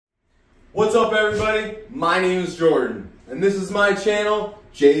What's up, everybody? My name is Jordan, and this is my channel,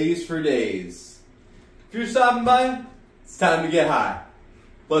 J's for Days. If you're stopping by, it's time to get high.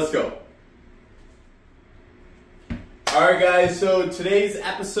 Let's go. Alright guys, so today's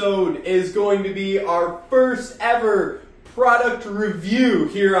episode is going to be our first ever product review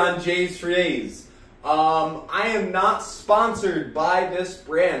here on J's for Days. I am not sponsored by this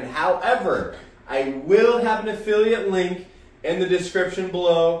brand. However, I will have an affiliate link in the description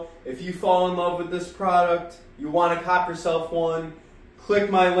below. If you fall in love with this product, you want to cop yourself one, click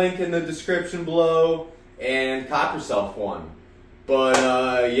my link in the description below and cop yourself one.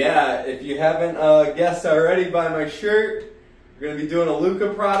 But yeah, if you haven't guessed already by my shirt, we're going to be doing a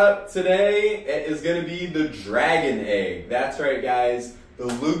Lookah product today. It is going to be the dragon egg. That's right, guys, the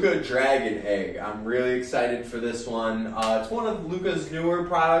Lookah dragon egg. I'm really excited for this one. It's one of Lookah's newer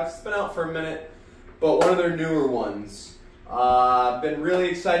products. It's been out for a minute, but one of their newer ones. I've been really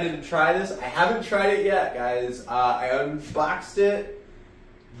excited to try this. I haven't tried it yet, guys. I unboxed it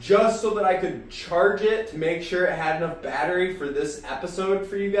just so that I could charge it to make sure it had enough battery for this episode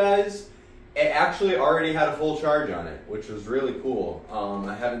for you guys. It actually already had a full charge on it, which was really cool.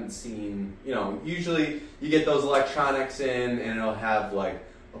 I haven't seen, usually you get those electronics in and it'll have like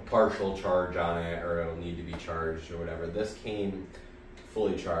a partial charge on it or it'll need to be charged or whatever. This came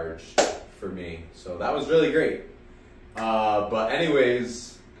fully charged for me, so that was really great. But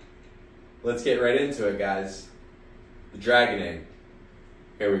anyways, let's get right into it, guys. The dragon egg.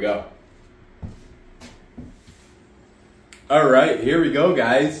 Here we go. Alright, here we go,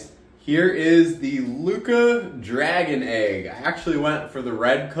 guys. Here is the Lookah dragon egg. I actually went for the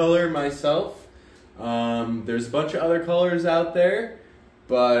red color myself. There's a bunch of other colors out there.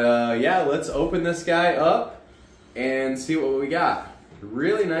 But yeah, let's open this guy up and see what we got.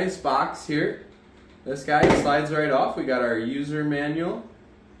 Really nice box here. This guy slides right off. We got our user manual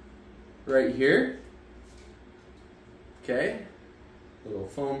right here. Okay. Little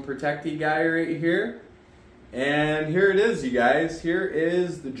foam protecty guy right here. And here it is, you guys. Here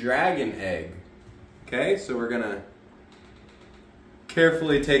is the dragon egg. Okay, so we're going to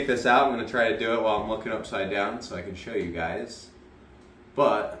carefully take this out. I'm going to try to do it while I'm looking upside down so I can show you guys.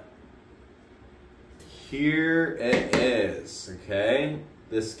 But here it is, okay?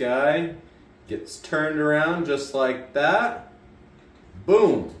 This guy gets turned around just like that.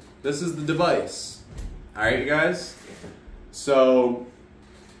 Boom. This is the device. All right, you guys. So,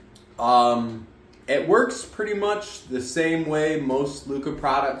 it works pretty much the same way most Lookah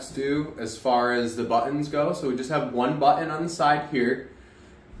products do as far as the buttons go. So we just have one button on the side here.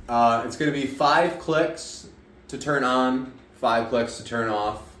 It's going to be 5 clicks to turn on, 5 clicks to turn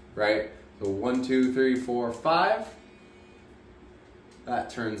off, right? So 1, 2, 3, 4, 5. That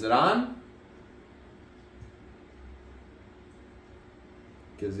turns it on.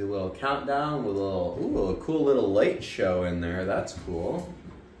 Gives you a little countdown with a cool little light show in there. That's cool.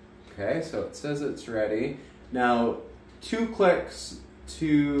 Okay, so it says it's ready. Now, 2 clicks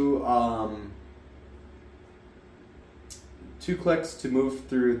to 2 clicks to move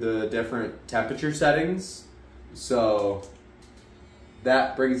through the different temperature settings. So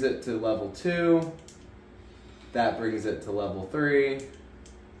that brings it to level 2. That brings it to level 3. And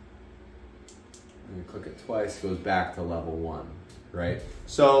you click it twice, it goes back to level 1. Right?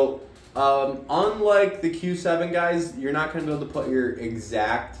 So, unlike the Q7, guys, you're not going to be able to put your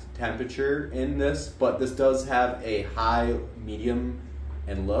exact temperature in this, but this does have a high, medium,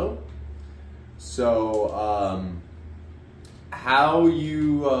 and low. So, how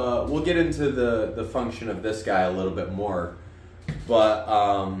you, we'll get into the function of this guy a little bit more, but,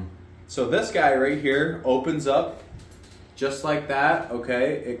 so this guy right here opens up just like that,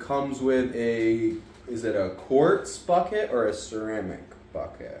 okay? It comes with a, is it a quartz bucket or a ceramic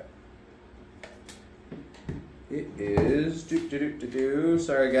bucket? It is,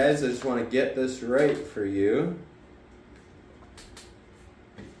 sorry guys, I just want to get this right for you.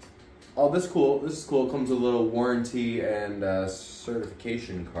 Oh, this is cool. This is cool. It comes with a little warranty and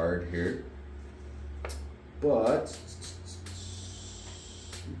certification card here. But,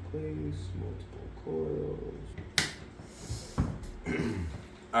 replace multiple coils.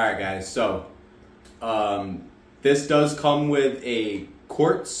 Alright guys, so this does come with a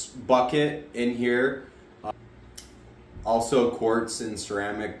quartz bucket in here. Also, quartz and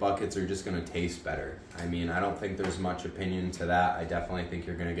ceramic buckets are just going to taste better. I mean, I don't think there's much opinion to that. I definitely think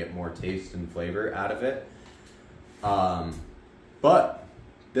you're going to get more taste and flavor out of it. But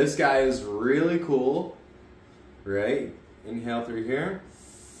this guy is really cool, right? Inhale through here.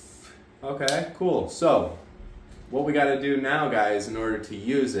 Okay, cool. So, what we got to do now, guys, in order to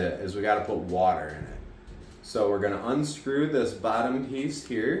use it is we got to put water in it. So we're going to unscrew this bottom piece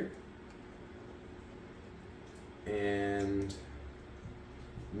here. And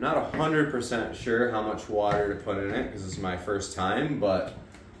I'm not 100% sure how much water to put in it because this is my first time, but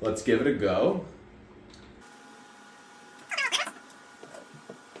let's give it a go.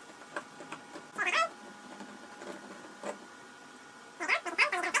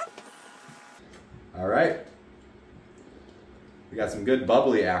 All right, we got some good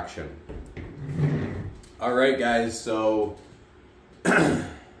bubbly action. All right, guys, so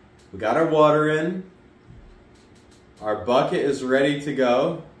we got our water in. Our bucket is ready to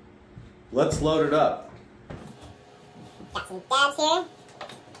go. Let's load it up. Got some dabs here.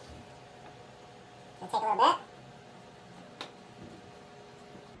 It'll take a little bit.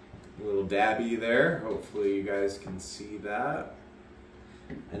 A little dabby there. Hopefully you guys can see that.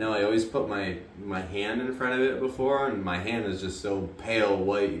 I know I always put my hand in front of it before, and my hand is just so pale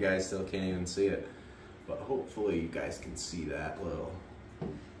white you guys still can't even see it. But hopefully you guys can see that little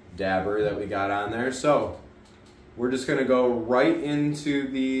dabber that we got on there. So we're just gonna go right into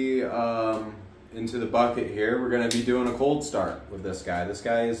the bucket here. We're gonna be doing a cold start with this guy. This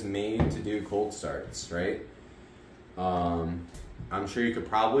guy is made to do cold starts, right? I'm sure you could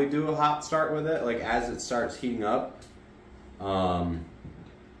probably do a hot start with it, like as it starts heating up.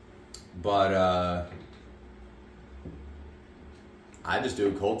 But I just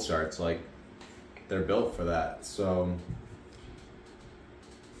do cold starts, like they're built for that. So,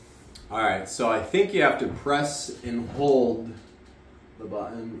 all right, so I think you have to press and hold the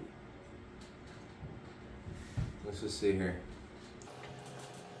button. Let's just see here.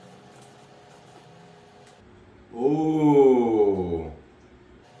 Ooh.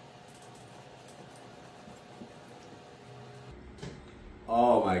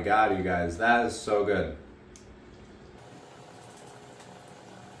 Oh my God, you guys, that is so good.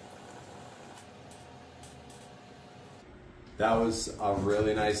 That was a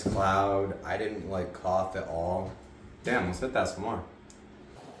really nice cloud. I didn't like cough at all. Damn, let's hit that some more.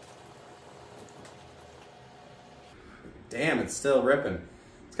 Damn, it's still ripping.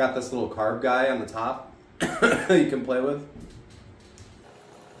 It's got this little carb guy on the top that you can play with.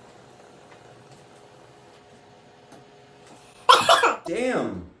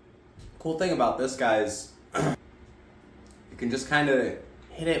 Damn. Cool thing about this guy is you can just kind of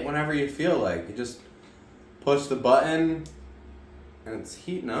hit it whenever you feel like. You just push the button and it's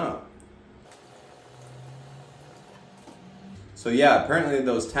heating up. So yeah, apparently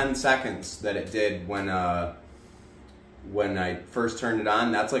those 10 seconds that it did when I first turned it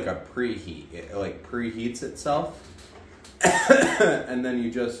on, that's like a preheat. It like preheats itself. And then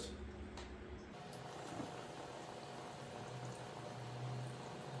you just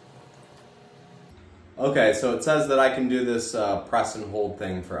okay, so it says that I can do this press and hold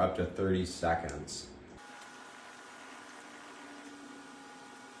thing for up to 30 seconds.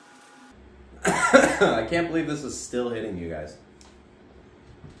 I can't believe this is still hitting you guys.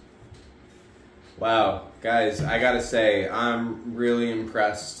 Wow, guys, I gotta say, I'm really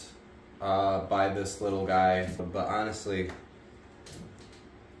impressed by this little guy. But honestly,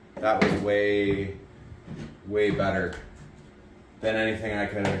 that was way, way better than anything I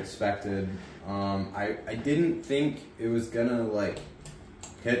could have expected. I didn't think it was gonna like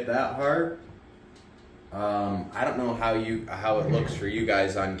hit that hard. I don't know how it looks for you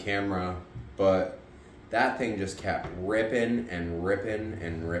guys on camera, but that thing just kept ripping and ripping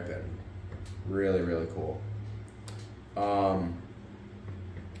and ripping. Really, really cool. I'm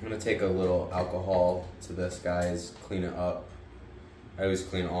gonna take a little alcohol to this, guys, clean it up. I always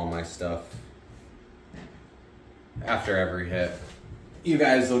clean all my stuff after every hit. You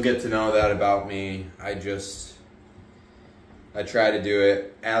guys will get to know that about me. I try to do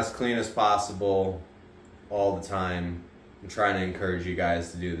it as clean as possible all the time. I'm trying to encourage you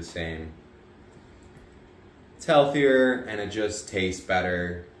guys to do the same. It's healthier and it just tastes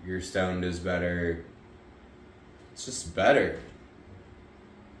better. Your stoned is better. It's just better.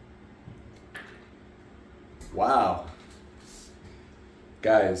 Wow.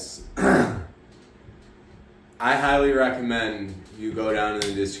 Guys, I highly recommend you go down in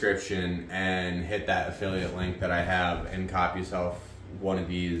the description and hit that affiliate link that I have and cop yourself one of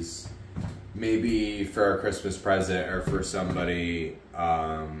these, maybe for a Christmas present or for somebody.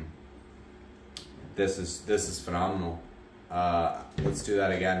 This is phenomenal. Let's do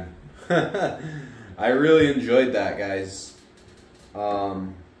that again. I really enjoyed that, guys.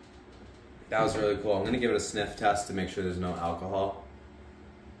 That was really cool. I'm gonna give it a sniff test to make sure there's no alcohol.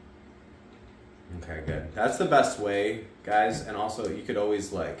 Okay, good. That's the best way, guys. And also, you could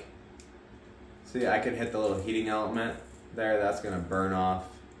always like, see, I could hit the little heating element there. That's gonna burn off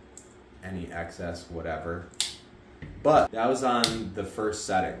any excess, whatever. But that was on the first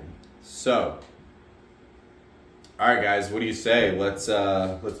setting. So All right, guys, what do you say? Let's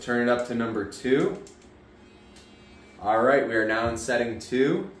turn it up to number 2. All right, we are now in setting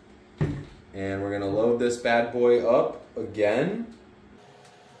 2, and we're gonna load this bad boy up again.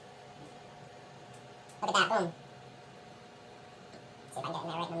 Look at that, boom. See if I can get in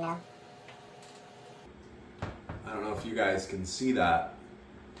there right in the middle. I don't know if you guys can see that.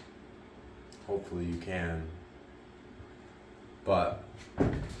 Hopefully you can. But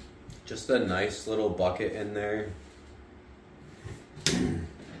just a nice little bucket in there.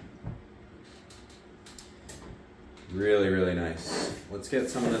 Really, really nice. Let's get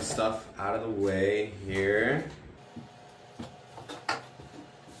some of this stuff out of the way here.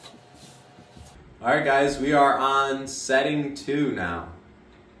 All right, guys, we are on setting 2 now.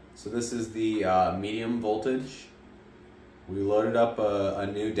 So this is the medium voltage. We loaded up a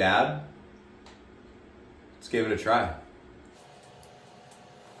new dab. Let's give it a try.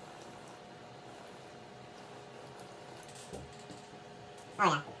 Oh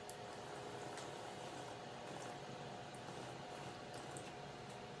yeah.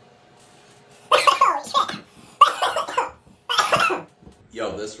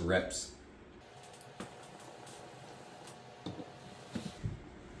 Yo, this rips.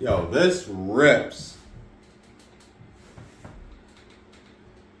 Yo, this rips.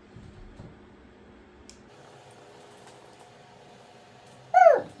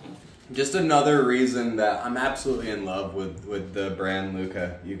 Just another reason that I'm absolutely in love with the brand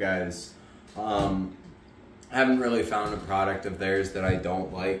Lookah, you guys. I haven't really found a product of theirs that I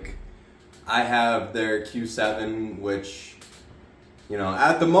don't like. I have their Q7, which, you know,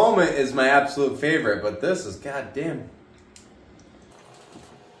 at the moment is my absolute favorite, but this is goddamn.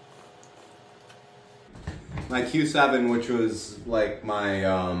 My Q7, which was like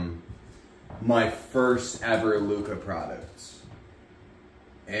my my first ever Lookah product.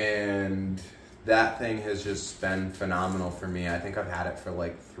 And that thing has just been phenomenal for me. I think I've had it for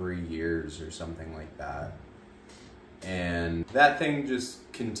like 3 years or something like that. And that thing just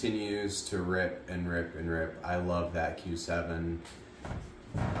continues to rip and rip and rip. I love that Q7.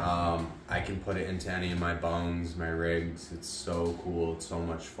 I can put it into any of my bongs, my rigs. It's so cool. It's so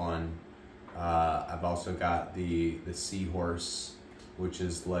much fun. I've also got the Seahorse, which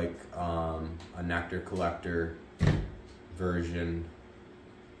is like a nectar collector version.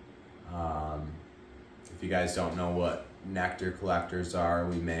 If you guys don't know what nectar collectors are,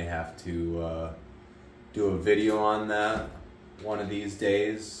 we may have to do a video on that one of these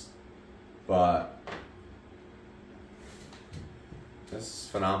days, but this is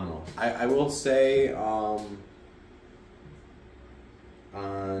phenomenal. I will say on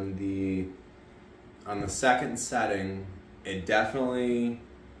the second setting, it definitely,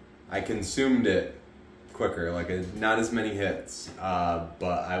 I consumed it quicker, like not as many hits, but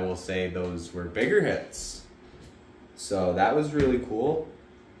I will say those were bigger hits, so that was really cool.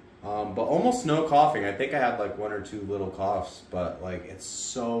 But almost no coughing. I think I had like 1 or 2 little coughs, but like it's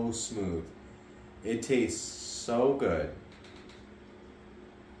so smooth. It tastes so good.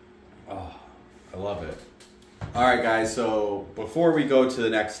 Oh, I love it. All right, guys, so before we go to the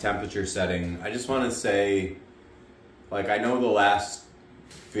next temperature setting, I just want to say, like, I know the last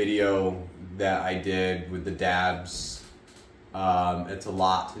video that I did with the dabs, it's a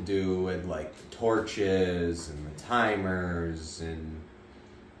lot to do with like the torches and the timers and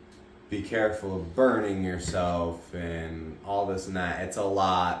be careful of burning yourself and all this and that. It's a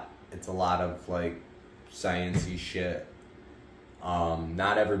lot of like sciencey shit.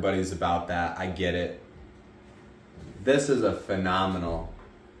 Not everybody's about that. I get it. This is a phenomenal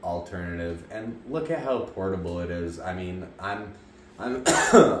alternative, and look at how portable it is. I mean, I'm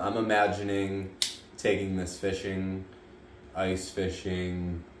imagining taking this fishing, ice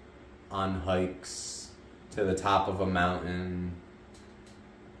fishing, on hikes to the top of a mountain,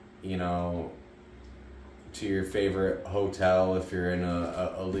 you know, to your favorite hotel if you're in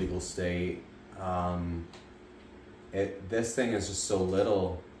a legal state. This thing is just so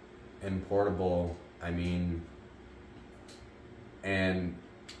little and portable. I mean, and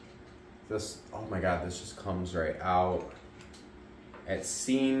this, oh my God, this just comes right out. It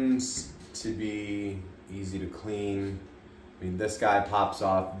seems to be easy to clean. I mean, this guy pops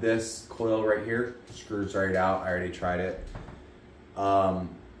off. This coil right here screws right out. I already tried it.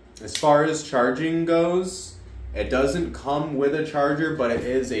 As far as charging goes, it doesn't come with a charger, but it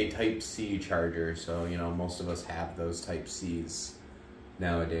is a Type-C charger. So, you know, most of us have those Type-Cs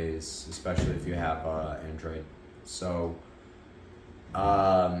nowadays, especially if you have Android. So,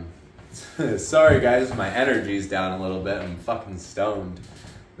 sorry guys, my energy's down a little bit. I'm fucking stoned.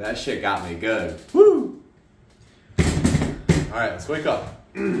 That shit got me good. Woo! Alright, let's wake up.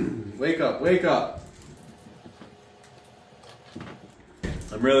 Wake up, wake up.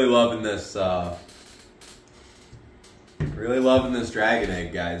 I'm really loving this. Really loving this dragon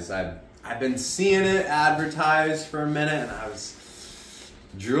egg, guys. I've been seeing it advertised for a minute, and I was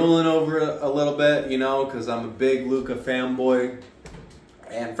drooling over it a little bit, you know, because I'm a big Lookah fanboy,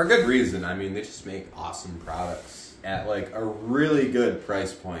 and for good reason. I mean, they just make awesome products at like a really good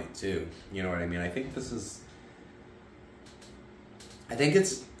price point too. You know what I mean? I think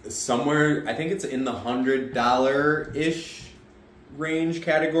it's somewhere. I think it's in the $100-ish range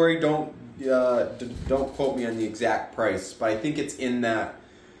category. Don't quote me on the exact price, but I think it's in that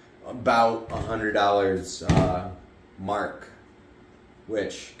about $100 mark.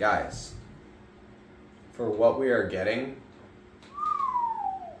 Which, guys, for what we are getting,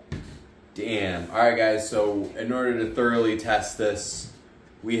 damn. All right, guys. So in order to thoroughly test this,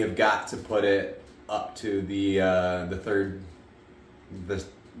 we have got to put it up to the third.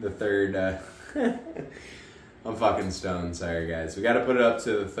 I'm fucking stoned. Sorry, guys. We got to put it up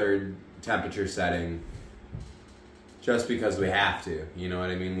to the third temperature setting, just because we have to. You know what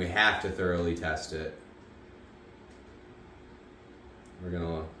I mean? We have to thoroughly test it. We're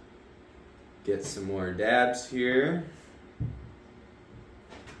gonna get some more dabs here.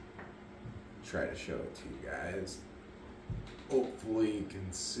 Try to show it to you guys. Hopefully you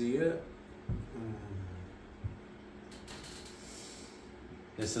can see it.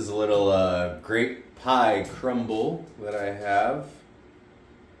 This is a little grape pie crumble that I have.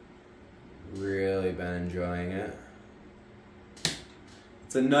 Really been enjoying it.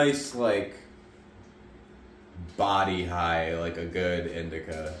 It's a nice, like, body high, like a good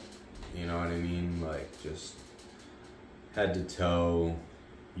indica. You know what I mean? Like, just head to toe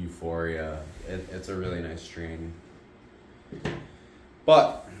euphoria. It's a really nice strain.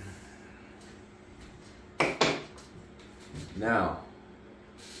 But now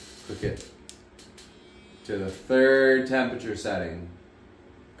cook it to the third temperature setting.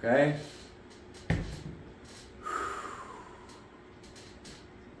 Okay?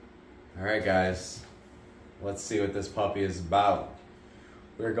 Alright, guys. Let's see what this puppy is about.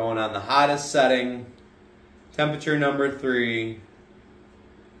 We're going on the hottest setting. Temperature number 3.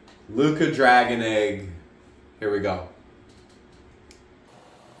 Lookah dragon egg. Here we go.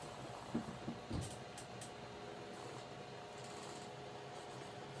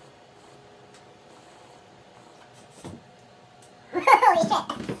 Holy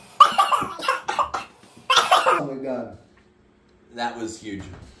shit. Oh my god. That was huge.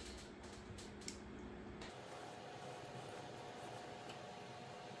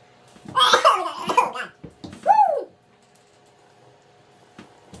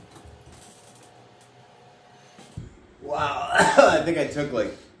 Wow, I think I took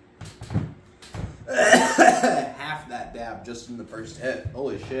like half that dab just in the first hit.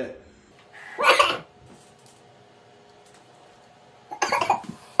 Holy shit.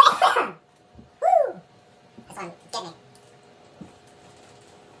 This one, get me.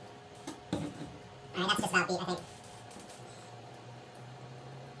 Alright, that's just about beat, I think.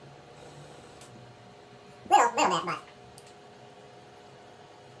 Little bit, but.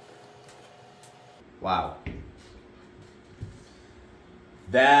 Wow.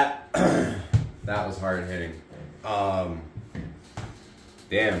 That that was hard hitting.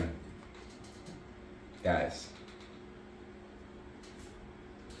 Damn. Guys.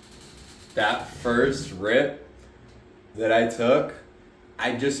 That first rip that I took,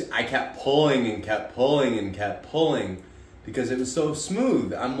 I kept pulling and kept pulling and kept pulling because it was so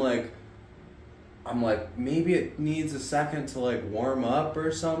smooth. I'm like, maybe it needs a second to like warm up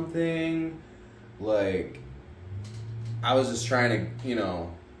or something. Like, I was just trying to, you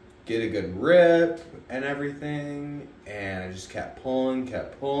know, get a good rip and everything, and I just kept pulling.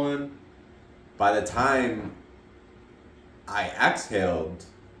 By the time I exhaled,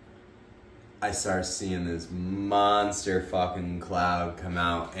 I started seeing this monster fucking cloud come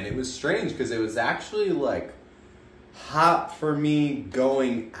out, and it was strange because it was actually like hot for me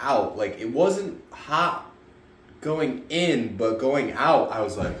going out. Like, it wasn't hot going in, but going out, I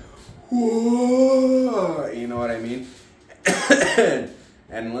was like, whoa, you know what I mean?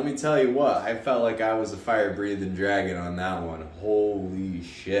 And let me tell you what, I felt like I was a fire-breathing dragon on that one. Holy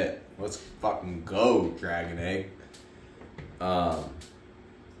shit. Let's fucking go, dragon egg. I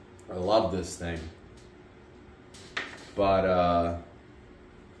love this thing. But,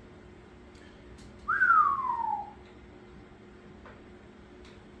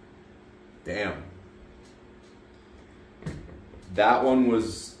 damn. That one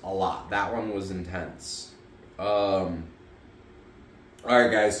was a lot. That one was intense.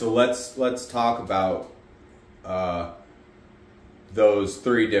 Alright guys, so let's talk about those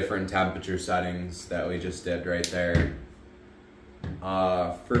 3 different temperature settings that we just did right there.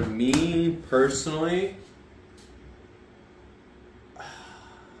 For me personally,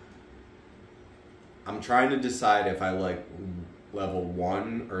 I'm trying to decide if I like level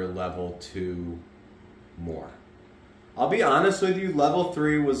 1 or level 2 more. I'll be honest with you, level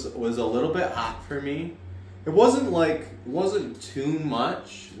 3 was a little bit hot for me. It wasn't too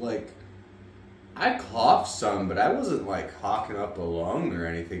much. Like, I coughed some, but I wasn't like hawking up a lung or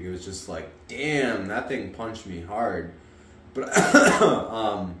anything. It was just like, damn, that thing punched me hard. But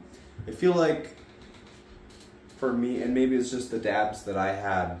I feel like for me, and maybe it's just the dabs that I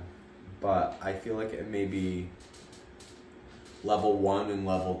had, but I feel like it may be level 1 and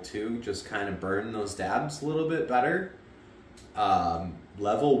level 2 just kind of burn those dabs a little bit better.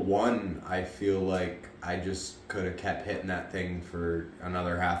 Level 1, I feel like I just could have kept hitting that thing for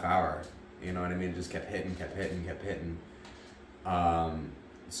another half hour. You know what I mean? Just kept hitting.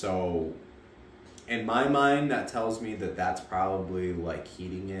 So in my mind, that tells me that that's probably like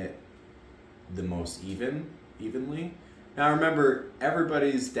heating it the most evenly. Now remember,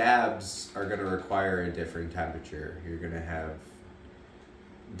 everybody's dabs are going to require a different temperature. You're going to have,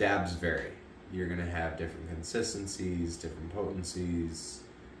 dabs vary. You're going to have different consistencies, different potencies,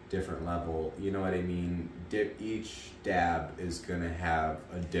 different level. You know what I mean? Each dab is going to have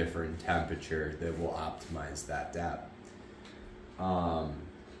a different temperature that will optimize that dab.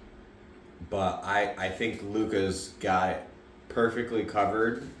 But I think Lookah's got it perfectly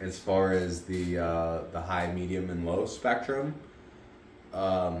covered as far as the high, medium, and low spectrum.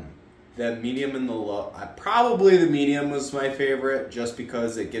 The medium and the low, probably the medium was my favorite, just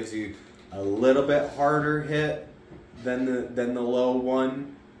because it gives you a little bit harder hit than the low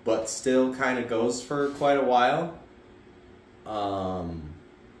one, but still kind of goes for quite a while.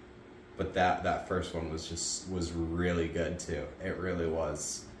 But that first one was really good too. It really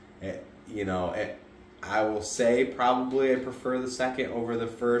was. I will say probably I prefer the second over the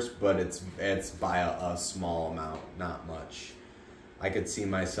first, but it's by a small amount, not much. I could see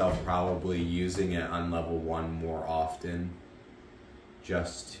myself probably using it on level 1 more often,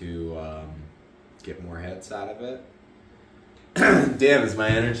 just to get more hits out of it. Damn, is my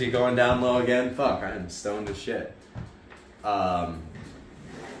energy going down low again? Fuck, I'm stoned as shit. But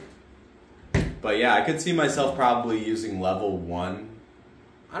yeah, I could see myself probably using level 1.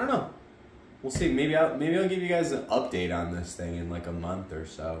 I don't know. We'll see. Maybe I'll give you guys an update on this thing in like a month or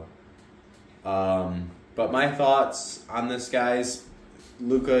so. But my thoughts on this, guys.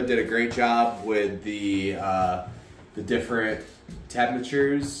 Lookah did a great job with the different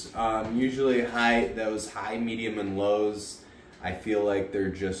temperatures. Usually those high, medium, and lows, I feel like they're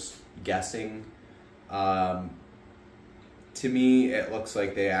just guessing. To me, it looks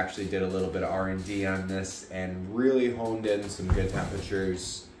like they actually did a little bit of R&D on this and really honed in some good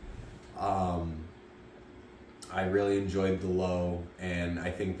temperatures. I really enjoyed the low, and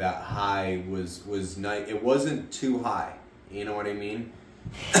I think that high was nice. It wasn't too high, you know what I mean?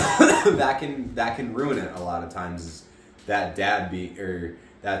 that can ruin it a lot of times, is that that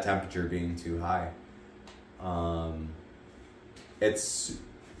temperature being too high. It's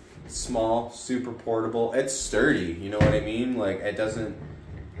small, super portable. It's sturdy, you know what I mean? Like, it's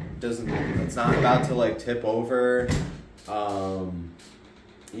not about to like tip over.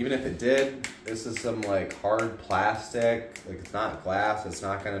 Even if it did, this is some like hard plastic. Like, it's not glass. It's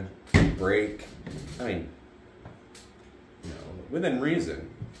not gonna break. I mean, within reason.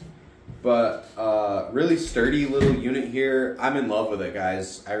 But really sturdy little unit here. I'm in love with it,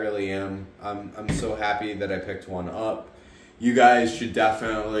 guys. I really am. I'm so happy that I picked one up. You guys should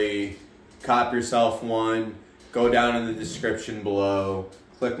definitely cop yourself one. Go down in the description below.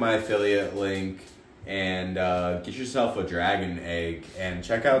 Click my affiliate link. And get yourself a dragon egg, and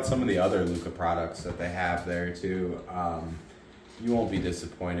check out some of the other Lookah products that they have there too. You won't be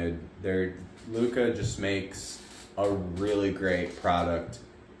disappointed. Lookah just makes a really great product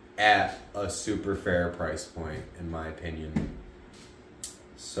at a super fair price point, in my opinion.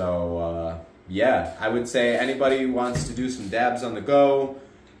 So yeah, I would say anybody who wants to do some dabs on the go,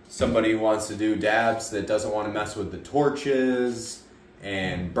 somebody who wants to do dabs that doesn't want to mess with the torches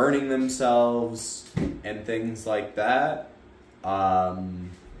and burning themselves and things like that, I'd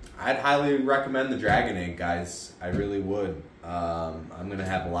highly recommend the dragon egg, guys. I really would. I'm gonna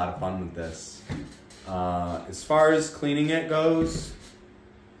have a lot of fun with this. As far as cleaning it goes,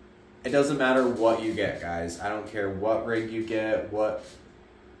 it doesn't matter what you get, guys. I don't care what rig you get, what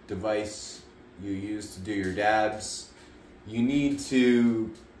device you use to do your dabs. You need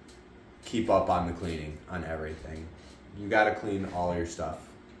to keep up on the cleaning on everything. You gotta clean all your stuff.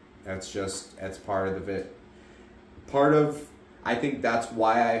 That's part of it. I think that's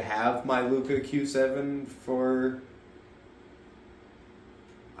why I have my Lookah Q7 for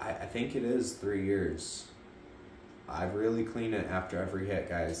I think it is 3 years. I really clean it after every hit,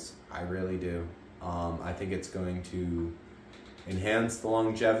 guys. I really do. I think it's going to enhance the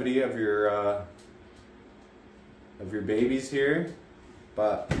longevity of your babies here.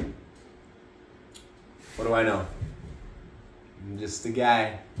 But what do I know? I'm just a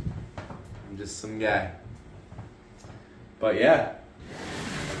guy. I'm just some guy. But yeah,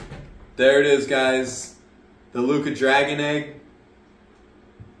 there it is, guys. The Lookah Dragon Egg.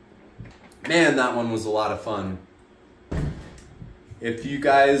 Man, that one was a lot of fun. If you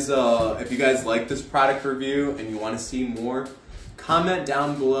guys like this product review and you want to see more, comment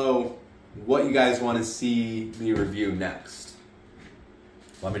down below what you guys want to see me review next.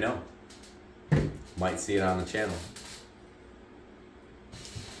 Let me know. Might see it on the channel.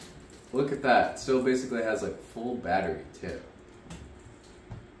 Look at that. Still basically has like full battery too.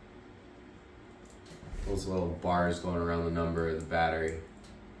 Those little bars going around the number of the battery.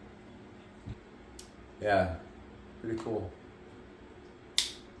 Yeah, pretty cool.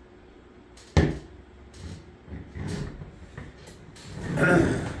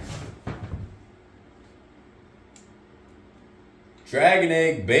 Dragon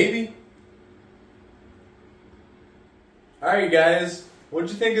egg, baby. Alright, guys. What'd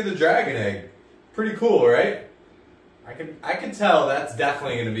you think of the dragon egg? Pretty cool, right? I can tell that's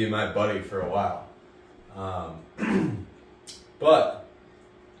definitely going to be my buddy for a while. But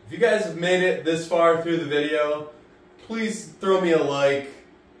if you guys have made it this far through the video, please throw me a like,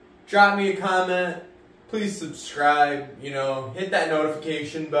 drop me a comment, please subscribe, hit that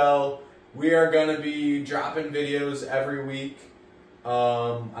notification bell. We are going to be dropping videos every week.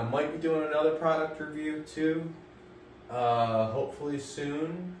 I might be doing another product review too, hopefully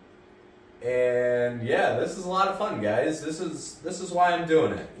soon. And yeah, this is a lot of fun, guys. This is why I'm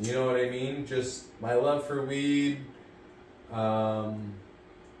doing it. You know what I mean? Just my love for weed, and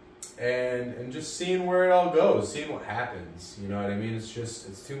just seeing where it all goes, seeing what happens. You know what I mean? It's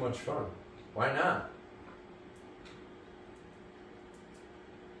too much fun. Why not?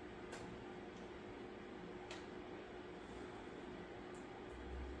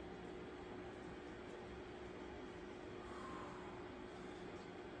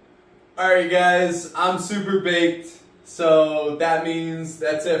 Alright guys, I'm super baked, so that means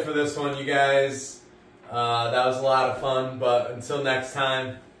that's it for this one, you guys. That was a lot of fun, but until next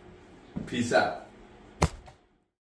time, peace out.